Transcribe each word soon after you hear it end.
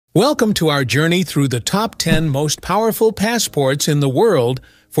Welcome to our journey through the top 10 most powerful passports in the world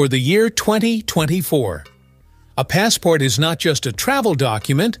for the year 2024. A passport is not just a travel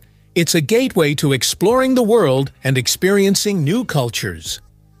document, it's a gateway to exploring the world and experiencing new cultures.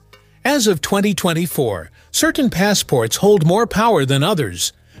 As of 2024, certain passports hold more power than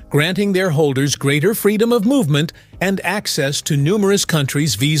others, granting their holders greater freedom of movement and access to numerous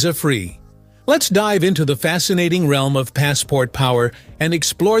countries visa-free. Let's dive into the fascinating realm of passport power and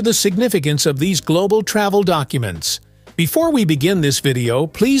explore the significance of these global travel documents. Before we begin this video,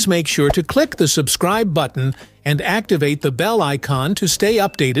 please make sure to click the subscribe button and activate the bell icon to stay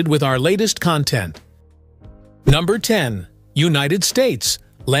updated with our latest content. Number 10. United States,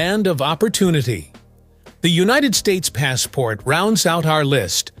 Land of Opportunity. The United States passport rounds out our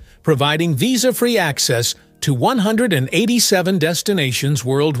list, providing visa-free access to 187 destinations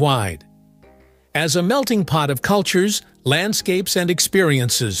worldwide. As a melting pot of cultures, landscapes, and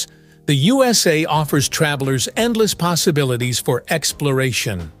experiences, the USA offers travelers endless possibilities for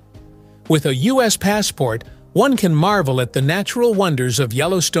exploration. With a U.S. passport, one can marvel at the natural wonders of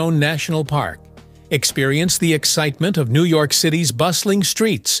Yellowstone National Park, experience the excitement of New York City's bustling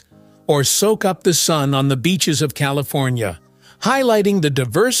streets, or soak up the sun on the beaches of California, highlighting the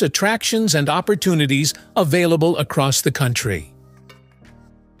diverse attractions and opportunities available across the country.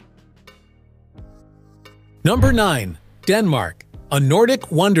 Number 9. Denmark, a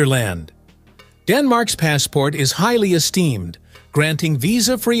Nordic wonderland. Denmark's passport is highly esteemed, granting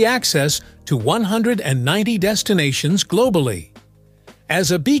visa-free access to 190 destinations globally. As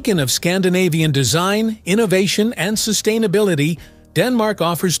a beacon of Scandinavian design, innovation, and sustainability, Denmark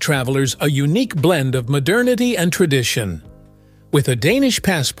offers travelers a unique blend of modernity and tradition. With a Danish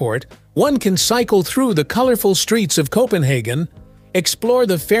passport, one can cycle through the colorful streets of Copenhagen, explore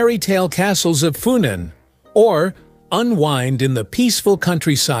the fairy tale castles of Funen, or unwind in the peaceful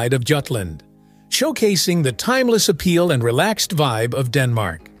countryside of Jutland, showcasing the timeless appeal and relaxed vibe of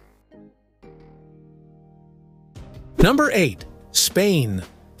Denmark. Number 8. Spain,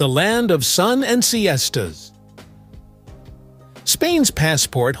 the land of sun and siestas. Spain's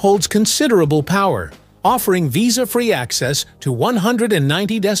passport holds considerable power, offering visa-free access to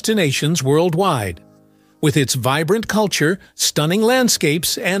 190 destinations worldwide. With its vibrant culture, stunning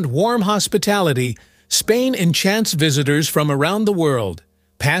landscapes, and warm hospitality, Spain enchants visitors from around the world.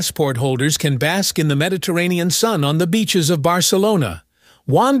 Passport holders can bask in the Mediterranean sun on the beaches of Barcelona,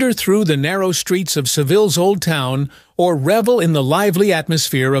 wander through the narrow streets of Seville's Old Town, or revel in the lively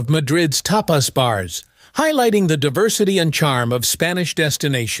atmosphere of Madrid's tapas bars, highlighting the diversity and charm of Spanish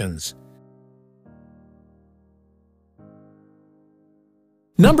destinations.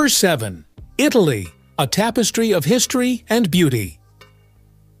 Number 7. Italy, a tapestry of history and beauty.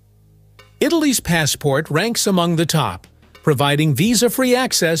 Italy's passport ranks among the top, providing visa-free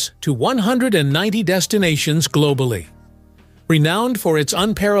access to 190 destinations globally. Renowned for its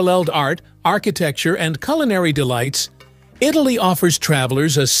unparalleled art, architecture, and culinary delights, Italy offers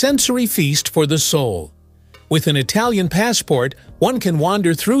travelers a sensory feast for the soul. With an Italian passport, one can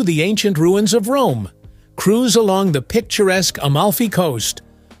wander through the ancient ruins of Rome, cruise along the picturesque Amalfi Coast,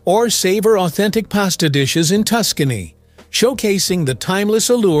 or savor authentic pasta dishes in Tuscany, showcasing the timeless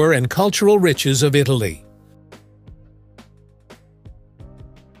allure and cultural riches of Italy.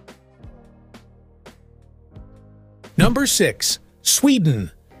 Number 6. Sweden,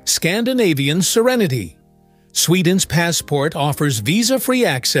 Scandinavian serenity. Sweden's passport offers visa-free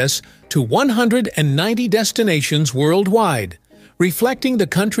access to 190 destinations worldwide, reflecting the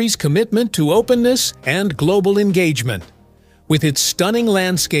country's commitment to openness and global engagement. With its stunning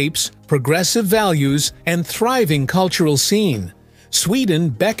landscapes, progressive values, and thriving cultural scene, Sweden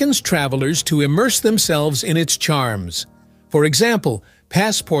beckons travelers to immerse themselves in its charms. For example,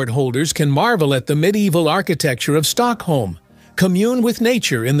 passport holders can marvel at the medieval architecture of Stockholm, commune with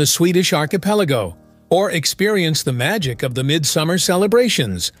nature in the Swedish archipelago, or experience the magic of the midsummer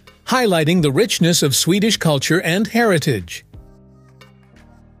celebrations, highlighting the richness of Swedish culture and heritage.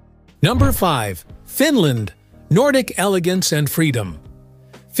 Number 5. Finland, Nordic elegance and freedom.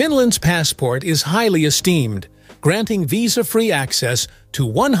 Finland's passport is highly esteemed, granting visa-free access to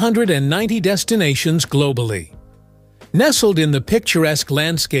 190 destinations globally. Nestled in the picturesque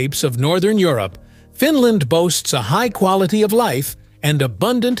landscapes of Northern Europe, Finland boasts a high quality of life and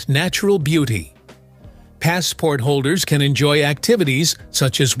abundant natural beauty. Passport holders can enjoy activities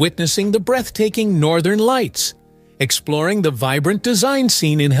such as witnessing the breathtaking Northern Lights, exploring the vibrant design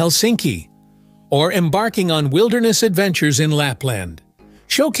scene in Helsinki, or embarking on wilderness adventures in Lapland,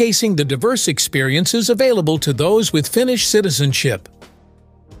 showcasing the diverse experiences available to those with Finnish citizenship.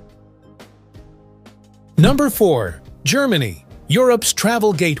 Number 4. Germany, Europe's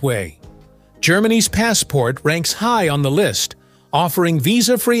travel gateway. Germany's passport ranks high on the list, offering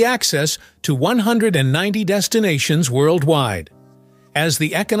visa-free access to 190 destinations worldwide. As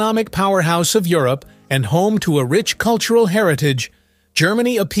the economic powerhouse of Europe and home to a rich cultural heritage,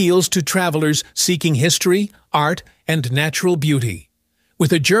 Germany appeals to travelers seeking history, art, and natural beauty.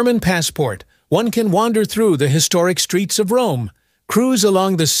 With a German passport, one can wander through the historic streets of Rome, cruise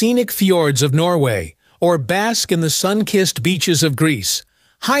along the scenic fjords of Norway, or bask in the sun-kissed beaches of Greece,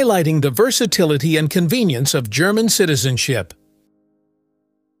 highlighting the versatility and convenience of German citizenship.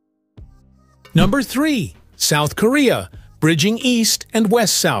 Number 3. South Korea, bridging East and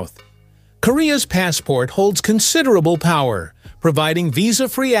West-South. Korea's passport holds considerable power, providing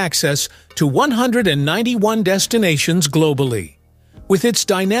visa-free access to 191 destinations globally. With its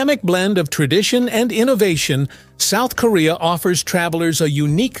dynamic blend of tradition and innovation, South Korea offers travelers a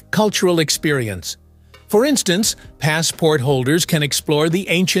unique cultural experience. For instance, passport holders can explore the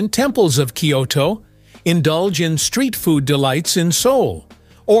ancient temples of Kyoto, indulge in street food delights in Seoul,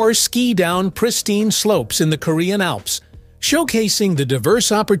 or ski down pristine slopes in the Korean Alps, showcasing the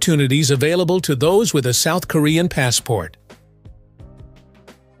diverse opportunities available to those with a South Korean passport.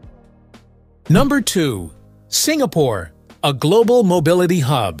 Number 2. Singapore, a global mobility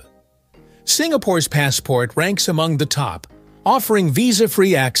hub. Singapore's passport ranks among the top, offering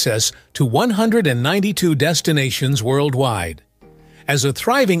visa-free access to 192 destinations worldwide. As a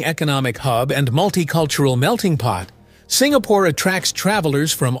thriving economic hub and multicultural melting pot, Singapore attracts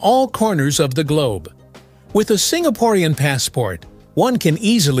travelers from all corners of the globe. With a Singaporean passport, one can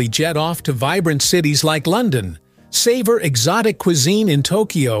easily jet off to vibrant cities like London, savor exotic cuisine in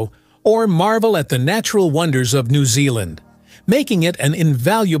Tokyo, or marvel at the natural wonders of New Zealand, making it an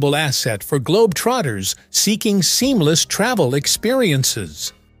invaluable asset for globetrotters seeking seamless travel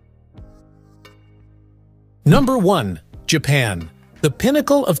experiences. Number 1. Japan, the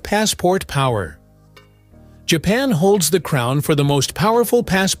pinnacle of passport power. Japan holds the crown for the most powerful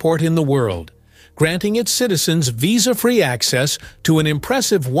passport in the world, granting its citizens visa-free access to an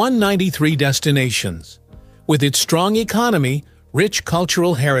impressive 193 destinations. With its strong economy, rich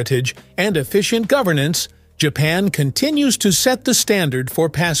cultural heritage, and efficient governance, Japan continues to set the standard for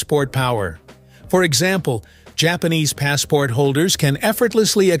passport power. For example, Japanese passport holders can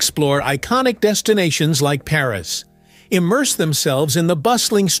effortlessly explore iconic destinations like Paris, immerse themselves in the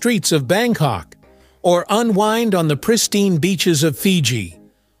bustling streets of Bangkok, or unwind on the pristine beaches of Fiji,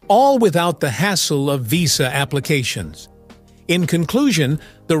 all without the hassle of visa applications. In conclusion,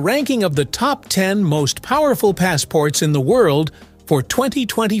 the ranking of the top 10 most powerful passports in the world for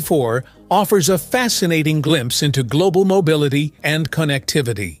 2024 offers a fascinating glimpse into global mobility and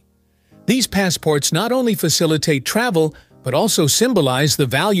connectivity. These passports not only facilitate travel, but also symbolize the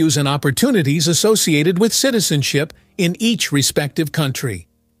values and opportunities associated with citizenship in each respective country.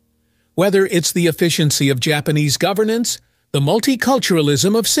 Whether it's the efficiency of Japanese governance, the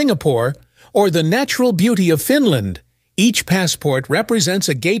multiculturalism of Singapore, or the natural beauty of Finland, each passport represents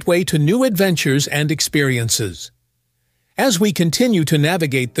a gateway to new adventures and experiences. As we continue to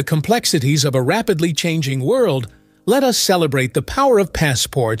navigate the complexities of a rapidly changing world, let us celebrate the power of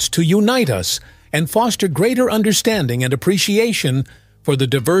passports to unite us and foster greater understanding and appreciation for the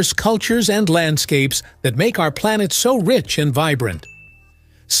diverse cultures and landscapes that make our planet so rich and vibrant.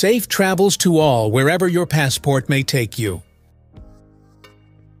 Safe travels to all wherever your passport may take you.